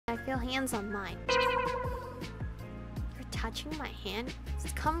feel hands on mine. You're touching my hand?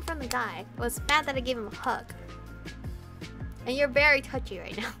 It's come from the guy. Well, it's bad that I gave him a hug. And you're very touchy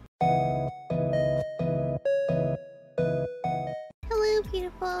right now. Hello,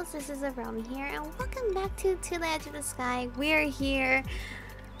 beautifuls. This is Aromie here, and welcome back to the Edge of the Sky. We're here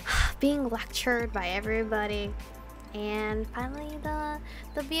being lectured by everybody. And finally,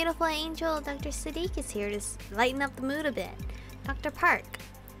 the beautiful angel, Dr. Sadiq, is here to lighten up the mood a bit. Dr. Park.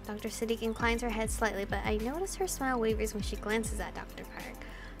 Dr. Sadiq inclines her head slightly, but I notice her smile wavers when she glances at Dr. Park.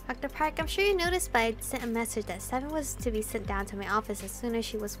 Dr. Park, I'm sure you noticed, but I sent a message that Seven was to be sent down to my office as soon as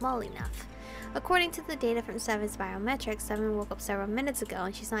she was well enough. According to the data from Seven's biometrics, Seven woke up several minutes ago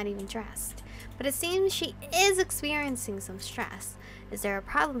and she's not even dressed. But it seems she is experiencing some stress. Is there a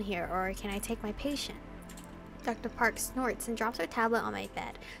problem here, or can I take my patient? Dr. Park snorts and drops her tablet on my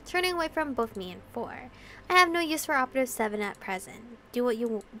bed, turning away from both me and 4. I have no use for Operative 7 at present. Do what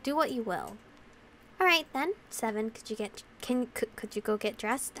you will. Alright then, 7, could you go get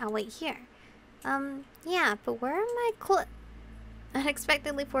dressed? I'll wait here. Yeah, but where are my clothes?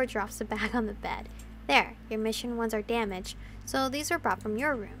 Unexpectedly, 4 drops the bag on the bed. There, your mission ones are damaged, so these were brought from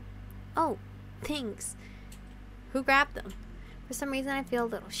your room. Oh, thanks. Who grabbed them? For some reason, I feel a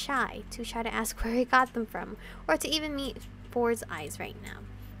little shy, too shy to ask where he got them from, or to even meet 4's eyes right now.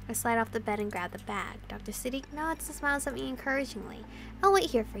 I slide off the bed and grab the bag. Dr. Sadiq nods and smiles at me encouragingly. I'll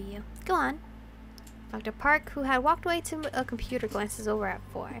wait here for you. Go on. Dr. Park, who had walked away to a computer, glances over at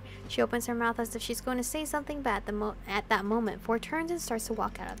 4. She opens her mouth as if she's going to say something, but at that moment, 4 turns and starts to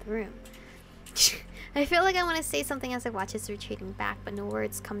walk out of the room. I feel like I want to say something as I watch us retreating back, but no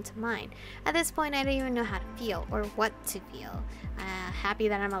words come to mind. At this point, I don't even know how to feel, or what to feel. Happy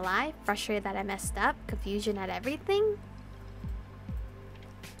that I'm alive? Frustrated that I messed up? Confusion at everything?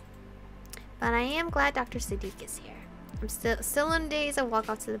 But I am glad Dr. Sadiq is here. I'm still in days. I walk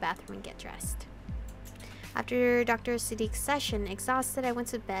off to the bathroom and get dressed. After Dr. Sadiq's session, exhausted, I went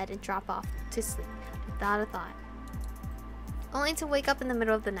to bed and dropped off to sleep without a thought. Only to wake up in the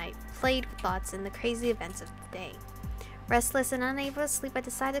middle of the night, plagued with thoughts and the crazy events of the day. Restless and unable to sleep, I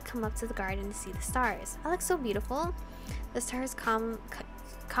decided to come up to the garden to see the stars. I look so beautiful. The stars calm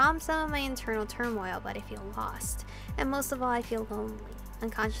some of my internal turmoil, but I feel lost. And most of all, I feel lonely.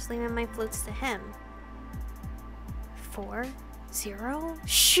 Unconsciously, my mind floats to him. 4? 0?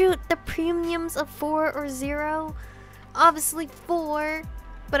 Shoot, the premiums of 4 or 0? Obviously 4,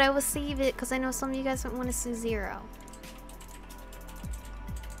 but I will save it because I know some of you guys don't want to see 0.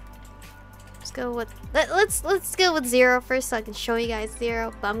 Let's go with 0 first so I can show you guys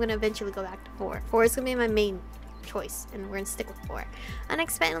 0, but I'm gonna eventually go back to 4. 4 is gonna be my main choice, and we're gonna stick with 4.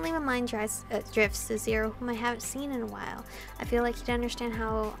 Unexpectedly, my mind drifts to 0, whom I haven't seen in a while. I feel like he'd understand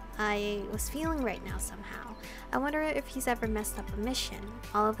how I was feeling right now somehow. I wonder if he's ever messed up a mission.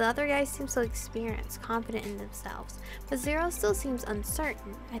 All of the other guys seem so experienced, confident in themselves, but 0 still seems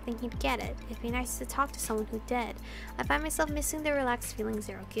uncertain. I think he'd get it. It'd be nice to talk to someone who did. I find myself missing the relaxed feeling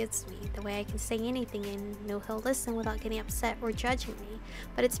 0 gives me, the way I can say anything and know he'll listen without getting upset or judging me.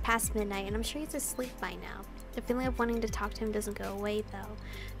 But it's past midnight and I'm sure he's asleep by now. The feeling of wanting to talk to him doesn't go away though.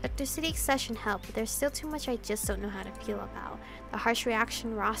 Dr. Sadiq's session helped, but there's still too much I just don't know how to feel about. The harsh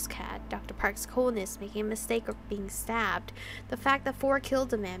reaction Ross had, Dr. Park's coldness, making a mistake or being stabbed, the fact that 4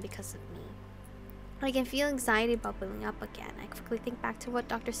 killed a man because of me. I can feel anxiety bubbling up again. I quickly think back to what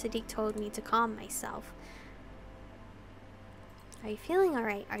Dr. Sadiq told me to calm myself. Are you feeling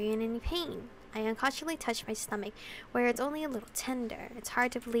alright? Are you in any pain? I unconsciously touch my stomach, where it's only a little tender. It's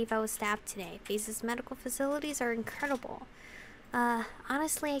hard to believe I was stabbed today. Face's medical facilities are incredible.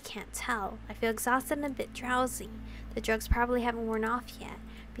 Honestly, I can't tell. I feel exhausted and a bit drowsy. The drugs probably haven't worn off yet.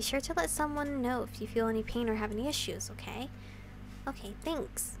 Be sure to let someone know if you feel any pain or have any issues, okay? Okay,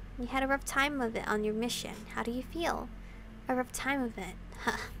 thanks. You had a rough time of it on your mission. How do you feel? A rough time of it?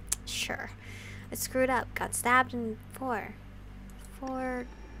 Huh, sure. I screwed up, got stabbed, and 4.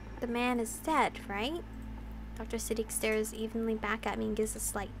 The man is dead, right? Dr. Sadiq stares evenly back at me and gives a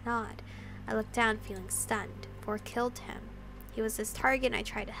slight nod. I look down, feeling stunned. 4 killed him. He was his target and I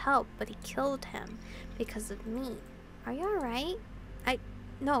tried to help, but he killed him because of me. Are you alright?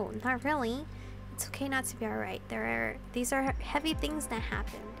 No, not really. It's okay not to be alright. These are heavy things that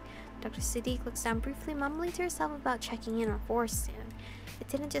happened. Dr. Sadiq looks down briefly, mumbling to herself about checking in on 4 soon. It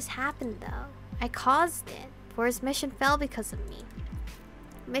didn't just happen though. I caused it. 4's mission fell because of me.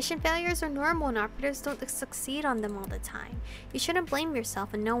 Mission failures are normal and operatives don't succeed on them all the time. You shouldn't blame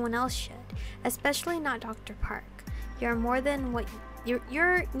yourself and no one else should, especially not Dr. Park. You're more than what you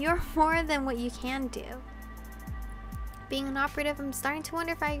can do. Being an operative, I'm starting to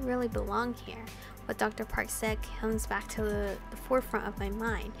wonder if I really belong here. What Dr. Park said comes back to the forefront of my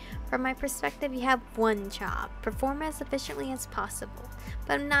mind. From my perspective, you have one job. Perform as efficiently as possible.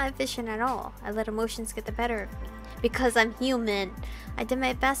 But I'm not efficient at all. I let emotions get the better of me. Because I'm human. I did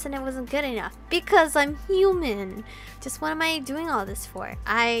my best and it wasn't good enough. Because I'm human. Just what am I doing all this for?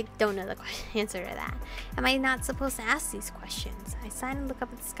 I don't know the answer to that. Am I not supposed to ask these questions? I sigh and look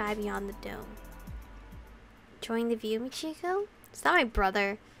up at the sky beyond the dome. Enjoying the view, Michiko? It's not my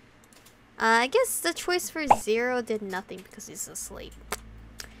brother. I guess the choice for 0 did nothing because he's asleep.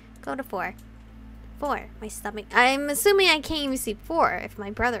 Go to 4. 4. My stomach. I'm assuming I can't even see 4 if my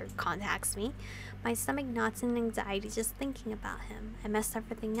brother contacts me. My stomach knots in anxiety just thinking about him. I messed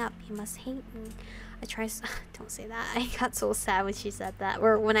everything up. He must hate me. I tried. Don't say that. I got so sad when she said that,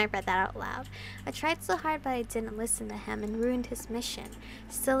 or when I read that out loud. I tried so hard, but I didn't listen to him and ruined his mission.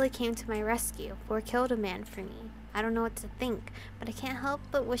 Still, he came to my rescue. 4 killed a man for me. I don't know what to think, but I can't help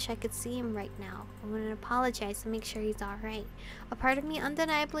but wish I could see him right now. I want to apologize and make sure he's alright. A part of me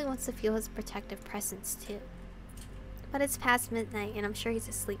undeniably wants to feel his protective presence too. But it's past midnight and I'm sure he's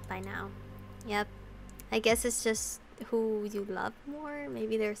asleep by now. Yep. I guess it's just who you love more.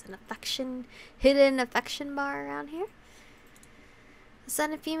 Maybe there's an hidden affection bar around here. A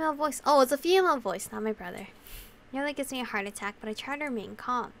sudden female voice. Oh, it's a female voice, not my brother. Nearly gives me a heart attack, but I try to remain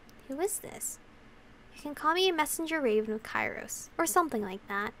calm. Who is this? You can call me a messenger raven of Kairos, or something like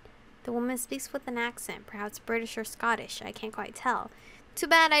that. The woman speaks with an accent, perhaps British or Scottish, I can't quite tell. Too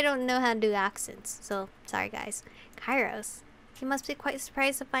bad I don't know how to do accents, so sorry guys. Kairos. You must be quite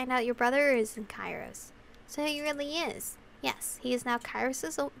surprised to find out your brother is in Kairos. So he really is. Yes, he is now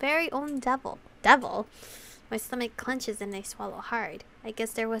Kairos' very own devil. Devil? My stomach clenches and I swallow hard. I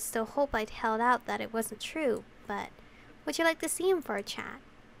guess there was still hope I'd held out that it wasn't true, but would you like to see him for a chat?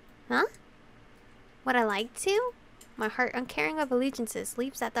 Huh? Would I like to? My heart, uncaring of allegiances,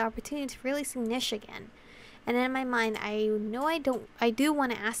 leaps at the opportunity to really see Nish again. And in my mind, I do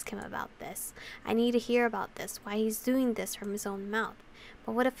want to ask him about this. I need to hear about this, why he's doing this from his own mouth.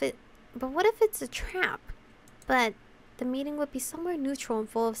 But what if it's a trap? But the meeting would be somewhere neutral and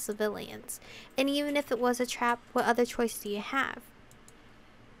full of civilians. And even if it was a trap, what other choice do you have?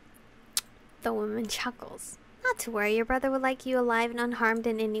 The woman chuckles. Not to worry, your brother would like you alive and unharmed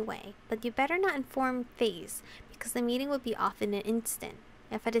in any way. But you better not inform FaZe, because the meeting would be off in an instant.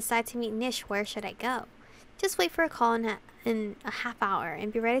 If I decide to meet Nish, where should I go? Just wait for a call in a half hour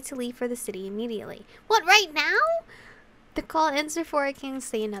and be ready to leave for the city immediately. What, right now? The call ends before I can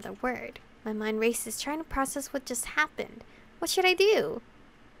say another word. My mind races, trying to process what just happened. What should I do?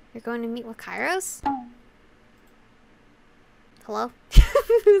 You're going to meet with Kairos? Hello?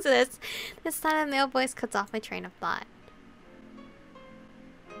 Who's this? This time a male voice cuts off my train of thought.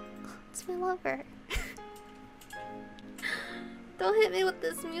 It's my lover. Don't hit me with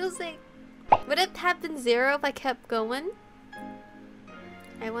this music. Would it have been 0 if I kept going?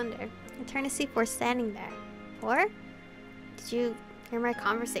 I wonder. I turn to see 4 standing there. 4? Did you hear my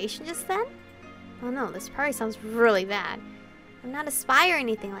conversation just then? Oh no, this probably sounds really bad. I'm not a spy or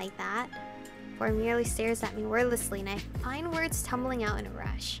anything like that. 4 merely stares at me wordlessly and I find words tumbling out in a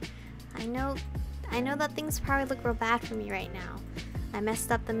rush. I know that things probably look real bad for me right now. I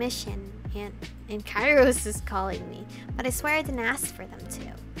messed up the mission and Kairos is calling me, but I swear I didn't ask for them to.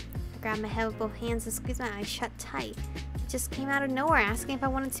 I grab my head with both hands and squeeze my eyes shut tight. It just came out of nowhere asking if I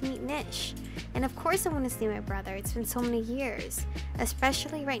wanted to meet Nish. And of course I want to see my brother, it's been so many years.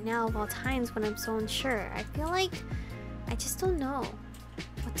 Especially right now of all times when I'm so unsure. I feel like I just don't know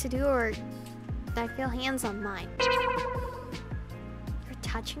what to do, or I feel hands on mine. You're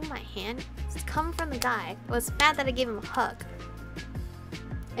touching my hand? It's coming from the guy. It was bad that I gave him a hug.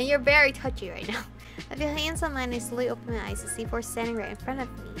 And you're very touchy right now. I feel hands on mine and I slowly open my eyes to see 4 standing right in front of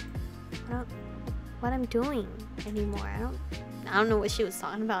me. I don't know what I'm doing anymore. I don't know what she was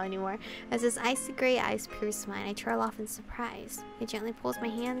talking about anymore. As his icy gray eyes pierce mine, I trail off in surprise. He gently pulls my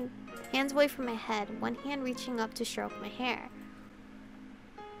hands away from my head, one hand reaching up to stroke my hair.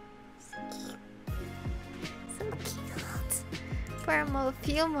 So cute. So cute. For a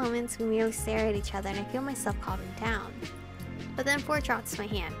few moments, we merely stare at each other and I feel myself calming down. But then 4 drops my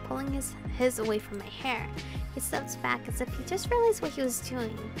hand, pulling his away from my hair. He steps back as if he just realized what he was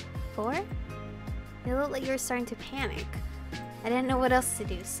doing. 4? You look like you were starting to panic. I didn't know what else to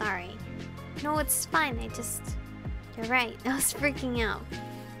do, sorry. No, it's fine, You're right, I was freaking out.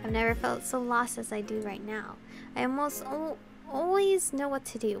 I've never felt so lost as I do right now. I almost always know what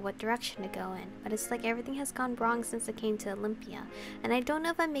to do, what direction to go in, but it's like everything has gone wrong since I came to Olympia, and I don't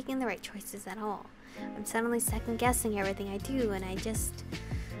know if I'm making the right choices at all. I'm suddenly second-guessing everything I do, and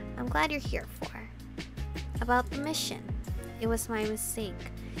I'm glad you're here for. About the mission. It was my mistake.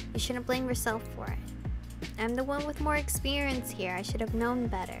 You shouldn't blame yourself for it. I'm the one with more experience here. I should have known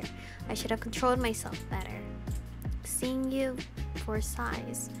better. I should have controlled myself better. Seeing you for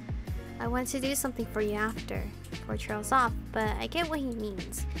size. I want to do something for you after before it trails off, but I get what he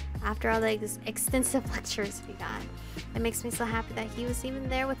means. After all the extensive lectures we got, it makes me so happy that he was even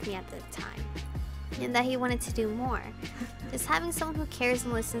there with me at the time, and that he wanted to do more. Just having someone who cares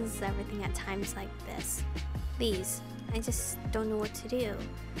and listens to everything at times like this. Please, I just don't know what to do.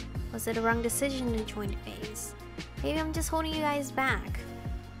 Was it a wrong decision to join phase? Maybe I'm just holding you guys back.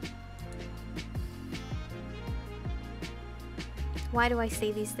 Why do I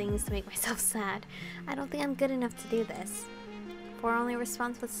say these things to make myself sad? I don't think I'm good enough to do this. For only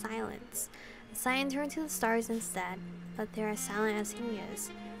response was silence. The sign turned to the stars instead, but they're as silent as he is.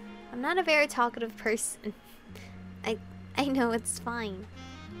 I'm not a very talkative person. I know it's fine,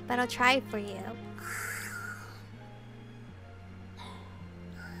 but I'll try for you.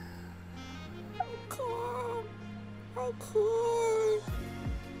 I can't.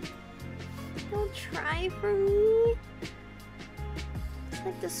 Don't try for me. It's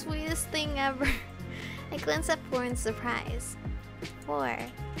like the sweetest thing ever. I glance at Four in surprise. Four,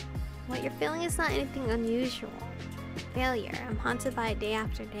 what you're feeling is not anything unusual. Failure. I'm haunted by it day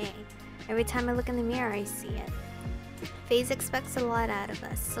after day. Every time I look in the mirror, I see it. FaZe expects a lot out of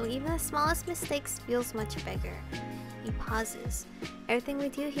us, so even the smallest mistakes feels much bigger. He pauses. Everything we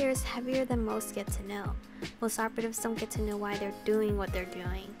do here is heavier than most get to know. Most operatives don't get to know why they're doing what they're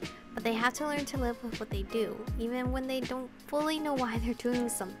doing, but they have to learn to live with what they do, even when they don't fully know why they're doing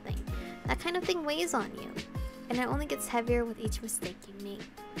something. That kind of thing weighs on you, and it only gets heavier with each mistake you make.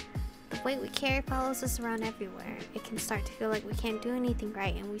 The weight we carry follows us around everywhere. It can start to feel like we can't do anything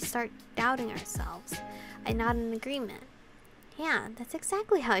right, and we start doubting ourselves. I nod in agreement. Yeah, that's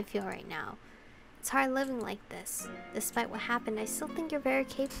exactly how I feel right now. It's hard living like this. Despite what happened, I still think you're very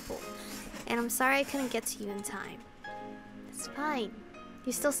capable. And I'm sorry I couldn't get to you in time. It's fine.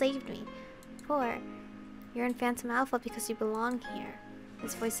 You still saved me. Four, you're in Phantom Alpha because you belong here.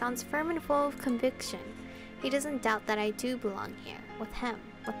 His voice sounds firm and full of conviction. He doesn't doubt that I do belong here. With him.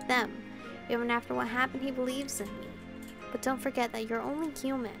 With them. Even after what happened, he believes in me. But don't forget that you're only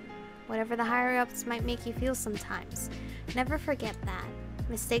human. Whatever the higher-ups might make you feel sometimes. Never forget that.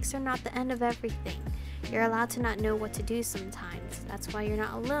 Mistakes are not the end of everything. You're allowed to not know what to do sometimes. That's why you're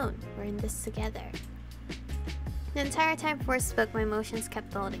not alone. We're in this together. The entire time Forrest spoke, my emotions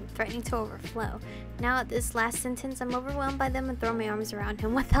kept building, threatening to overflow. Now at this last sentence, I'm overwhelmed by them and throw my arms around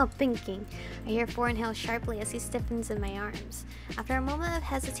him without thinking. I hear Four inhale sharply as he stiffens in my arms. After a moment of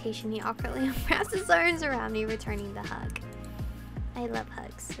hesitation, he awkwardly wraps his arms around me, returning the hug. I love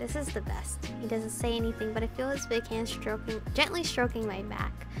hugs. This is the best. He doesn't say anything, but I feel his big hand gently stroking my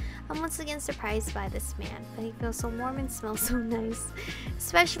back. I'm once again surprised by this man, but he feels so warm and smells so nice.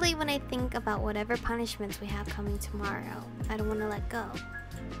 Especially when I think about whatever punishments we have coming tomorrow. I don't want to let go.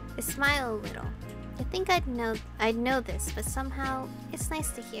 I smile a little. I think I'd know this, but somehow it's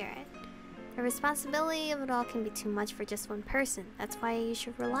nice to hear it. The responsibility of it all can be too much for just one person. That's why you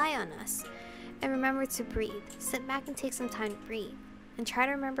should rely on us. And remember to breathe. Sit back and take some time to breathe. And try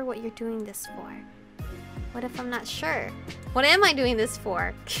to remember what you're doing this for. What if I'm not sure? What am I doing this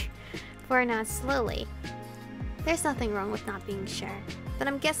for? For not slowly. There's nothing wrong with not being sure. But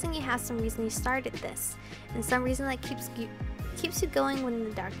I'm guessing you have some reason you started this. And some reason that keeps you going when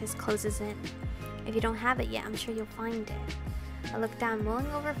the darkness closes in. If you don't have it yet, I'm sure you'll find it. I look down,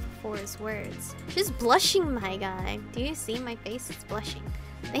 mulling over Four's words. She's blushing, my guy. Do you see my face? It's blushing.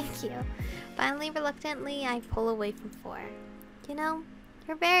 Thank you. Finally, reluctantly, I pull away from Four. You know,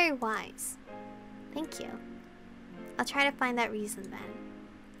 you're very wise. Thank you. I'll try to find that reason then.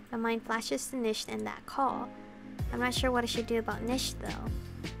 My mind flashes to Nish and that call. I'm not sure what I should do about Nish though.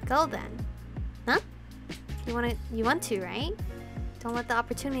 Go then. Huh? You want to, right? Don't let the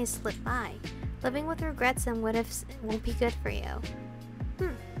opportunity slip by. Living with regrets and what ifs won't be good for you.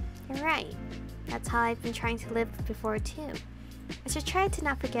 You're right. That's how I've been trying to live before too. I should try to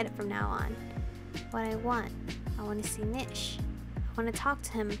not forget it from now on. What I want to see Nish. I want to talk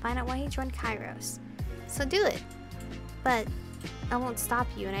to him and find out why he joined Kairos. So do it. But I won't stop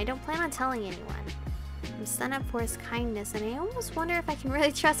you, and I don't plan on telling anyone. I'm stunned up for his kindness, and I almost wonder if I can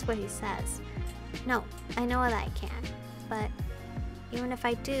really trust what he says. No, I know that I can. But even if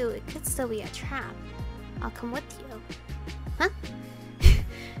I do, it could still be a trap. I'll come with you. Huh?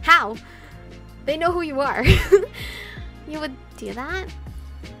 How? They know who you are. You would do that?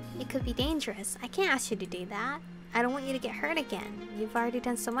 It could be dangerous. I can't ask you to do that. I don't want you to get hurt again. You've already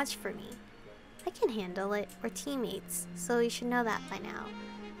done so much for me. I can handle it. We're teammates, so you should know that by now.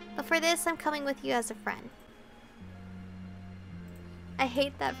 But for this, I'm coming with you as a friend. I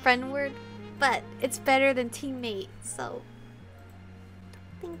hate that friend word, but it's better than teammate, so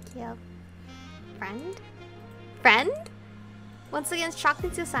thank you. Friend? Friend? Once again, shocked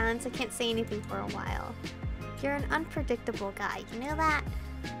into silence. I can't say anything for a while. You're an unpredictable guy, you know that?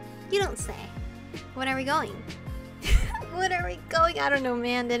 You don't say. When are we going? When are we going? I don't know,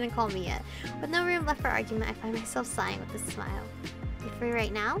 man. Didn't call me yet. With no room left for argument, I find myself sighing with a smile. You free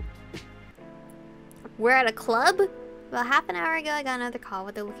right now? We're at a club? About half an hour ago, I got another call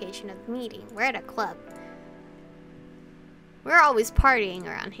with the location of the meeting. We're at a club. We're always partying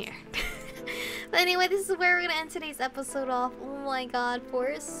around here. But anyway, this is where we're gonna end today's episode off. Oh my god, Four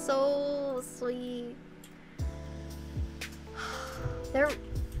is so sweet. Sorry,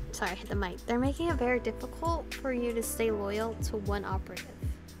 I hit the mic. They're making it very difficult for you to stay loyal to one operative.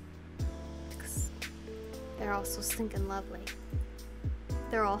 Because they're all so stinking lovely.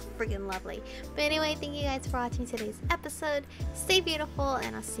 They're all friggin' lovely. But anyway, thank you guys for watching today's episode. Stay beautiful,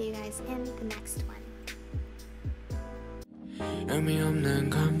 and I'll see you guys in the next one. 의미 없는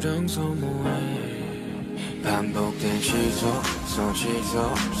감정 소모해 반복된 시속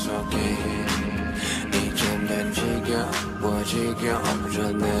속에 이젠 난 지겨워지게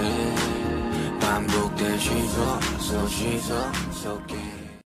반복된 시속 속에